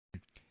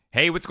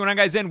Hey, what's going on,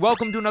 guys, and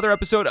welcome to another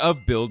episode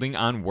of Building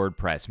on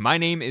WordPress. My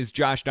name is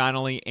Josh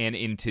Donnelly, and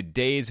in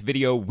today's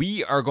video,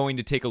 we are going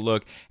to take a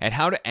look at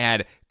how to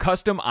add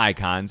custom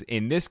icons,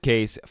 in this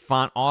case,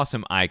 Font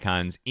Awesome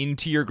icons,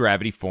 into your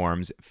Gravity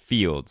Forms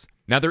fields.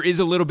 Now, there is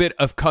a little bit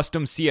of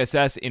custom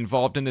CSS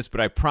involved in this,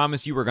 but I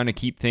promise you we're going to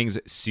keep things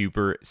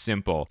super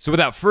simple. So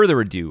without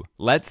further ado,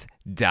 let's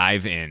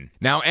dive in.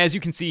 Now, as you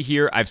can see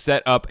here, I've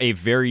set up a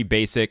very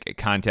basic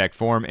contact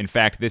form. In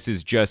fact, this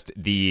is just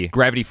the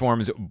Gravity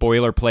Forms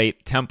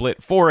boilerplate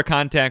template for a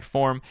contact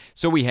form.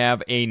 So we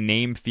have a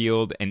name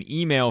field, an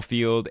email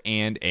field,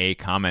 and a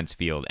comments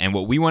field. And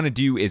what we want to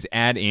do is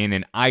add in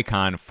an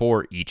icon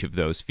for each of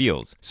those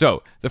fields.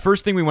 So the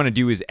first thing we want to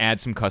do is add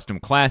some custom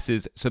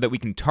classes so that we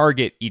can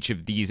target each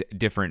of these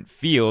different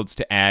fields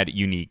to add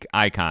unique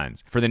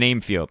icons. For the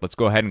name field, let's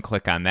go ahead and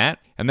click on that.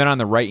 And then on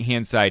the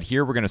right-hand side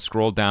here, we're going to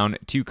scroll down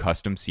to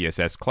custom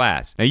CSS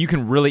class. Now, you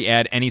can really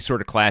add any sort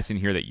of class in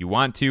here that you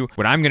want to.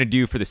 What I'm going to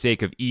do for the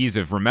sake of ease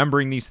of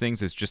remembering these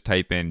things is just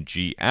type in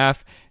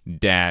gf-name-icon.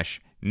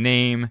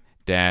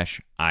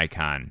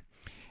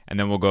 And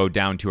then we'll go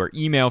down to our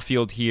email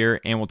field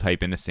here, and we'll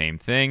type in the same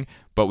thing,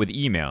 but with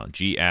email,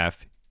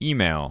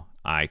 gf-email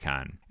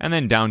icon. And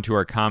then down to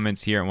our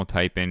comments here, and we'll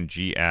type in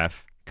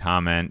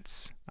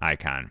gf-comments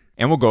icon.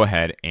 And we'll go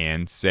ahead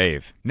and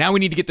save. Now we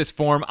need to get this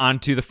form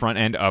onto the front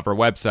end of our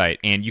website.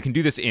 And you can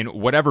do this in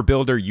whatever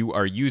builder you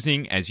are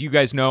using. As you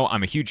guys know,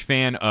 I'm a huge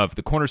fan of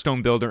the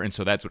Cornerstone builder, and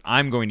so that's what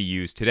I'm going to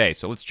use today.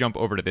 So let's jump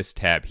over to this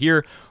tab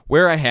here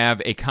where I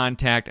have a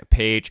contact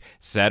page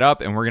set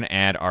up, and we're going to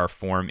add our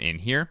form in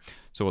here.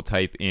 So we'll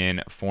type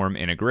in form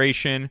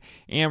integration,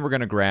 and we're going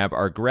to grab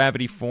our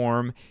Gravity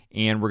form,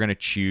 and we're going to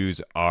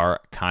choose our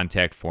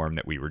contact form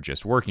that we were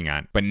just working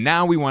on. But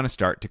now we want to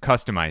start to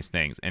customize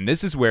things, and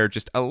this is where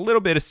just a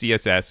little bit of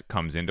CSS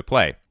comes into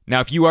play.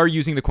 Now, if you are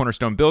using the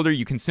Cornerstone Builder,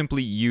 you can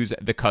simply use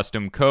the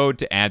custom code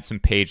to add some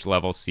page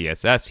level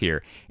CSS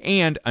here.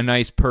 And a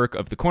nice perk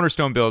of the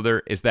Cornerstone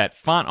Builder is that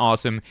Font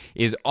Awesome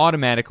is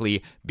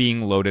automatically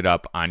being loaded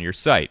up on your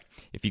site.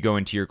 If you go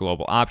into your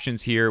global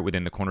options here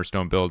within the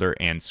Cornerstone Builder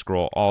and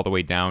scroll all the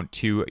way down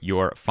to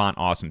your Font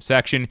Awesome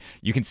section,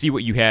 you can see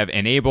what you have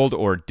enabled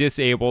or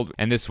disabled,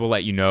 and this will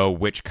let you know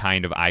which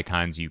kind of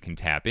icons you can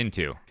tap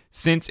into.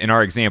 Since in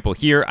our example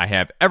here, I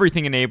have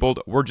everything enabled,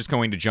 we're just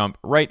going to jump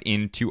right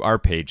into our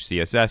page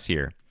CSS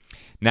here.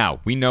 Now,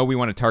 we know we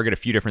want to target a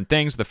few different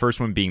things, the first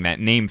one being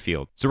that name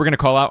field. So we're going to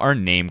call out our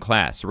name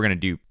class. So we're going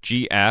to do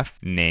gf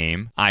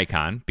name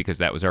icon because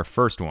that was our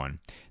first one.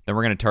 Then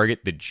we're going to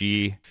target the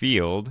g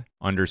field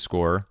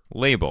underscore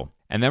label.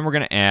 And then we're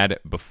going to add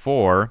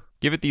before,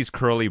 give it these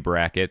curly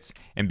brackets,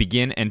 and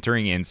begin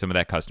entering in some of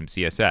that custom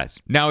CSS.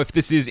 Now, if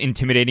this is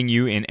intimidating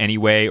you in any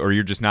way or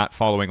you're just not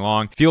following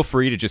along, feel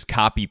free to just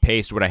copy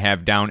paste what I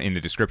have down in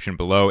the description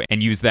below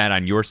and use that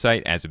on your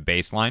site as a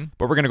baseline.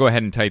 But we're going to go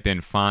ahead and type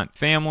in font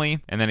family.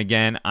 And then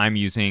again, I'm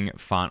using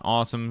Font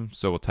Awesome,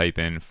 so we'll type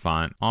in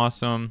Font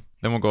Awesome.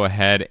 Then we'll go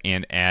ahead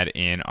and add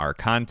in our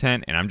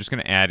content, and I'm just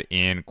going to add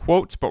in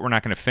quotes, but we're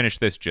not going to finish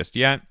this just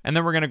yet. And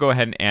then we're going to go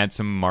ahead and add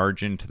some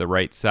margin to the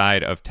right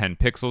side of 10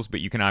 pixels,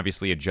 but you can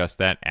obviously adjust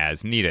that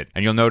as needed.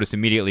 And you'll notice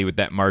immediately with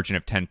that margin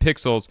of 10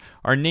 pixels,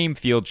 our name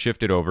field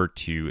shifted over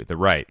to the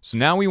right. So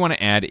now we want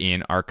to add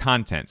in our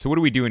content. So what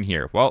are we doing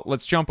here? Well,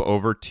 let's jump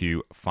over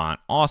to Font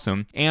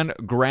Awesome and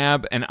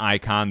grab an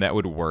icon that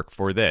would work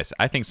for this.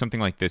 I think something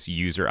like this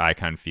user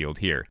icon field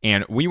here.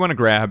 And we want to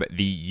grab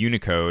the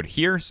Unicode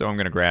here. So I'm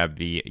going to grab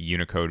the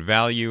Unicode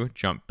value,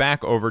 jump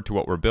back over to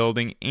what we're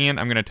building, and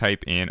I'm going to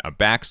type in a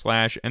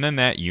backslash and then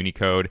that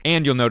Unicode,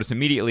 and you'll notice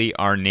immediately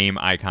our name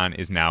icon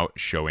is now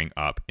showing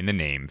up in the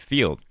name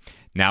field.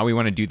 Now we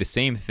want to do the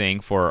same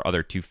thing for our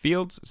other two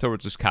fields, so we'll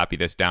just copy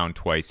this down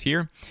twice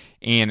here,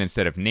 and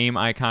instead of name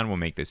icon, we'll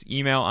make this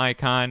email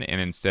icon,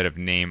 and instead of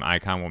name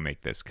icon, we'll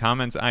make this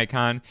comments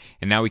icon,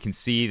 and now we can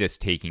see this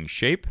taking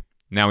shape.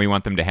 Now we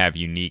want them to have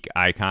unique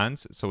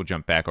icons, so we'll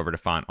jump back over to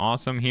Font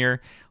Awesome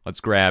here. Let's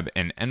grab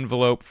an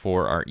envelope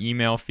for our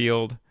email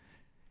field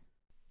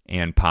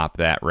and pop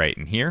that right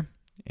in here,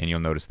 and you'll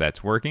notice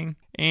that's working.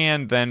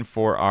 And then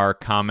for our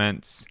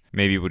comments,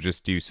 maybe we'll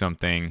just do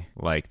something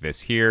like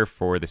this here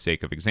for the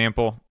sake of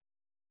example,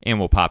 and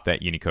we'll pop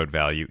that Unicode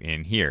value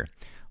in here.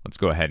 Let's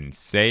go ahead and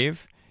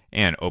save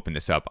and open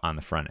this up on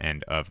the front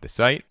end of the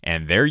site.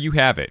 And there you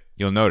have it.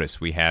 You'll notice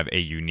we have a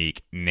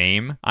unique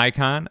name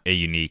icon, a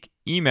unique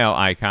email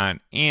icon,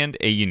 and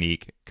a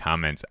unique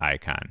comments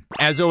icon.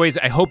 As always,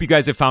 I hope you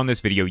guys have found this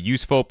video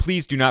useful.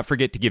 Please do not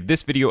forget to give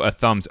this video a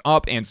thumbs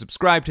up and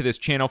subscribe to this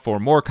channel for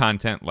more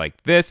content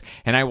like this,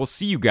 and I will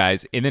see you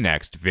guys in the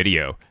next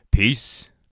video. Peace.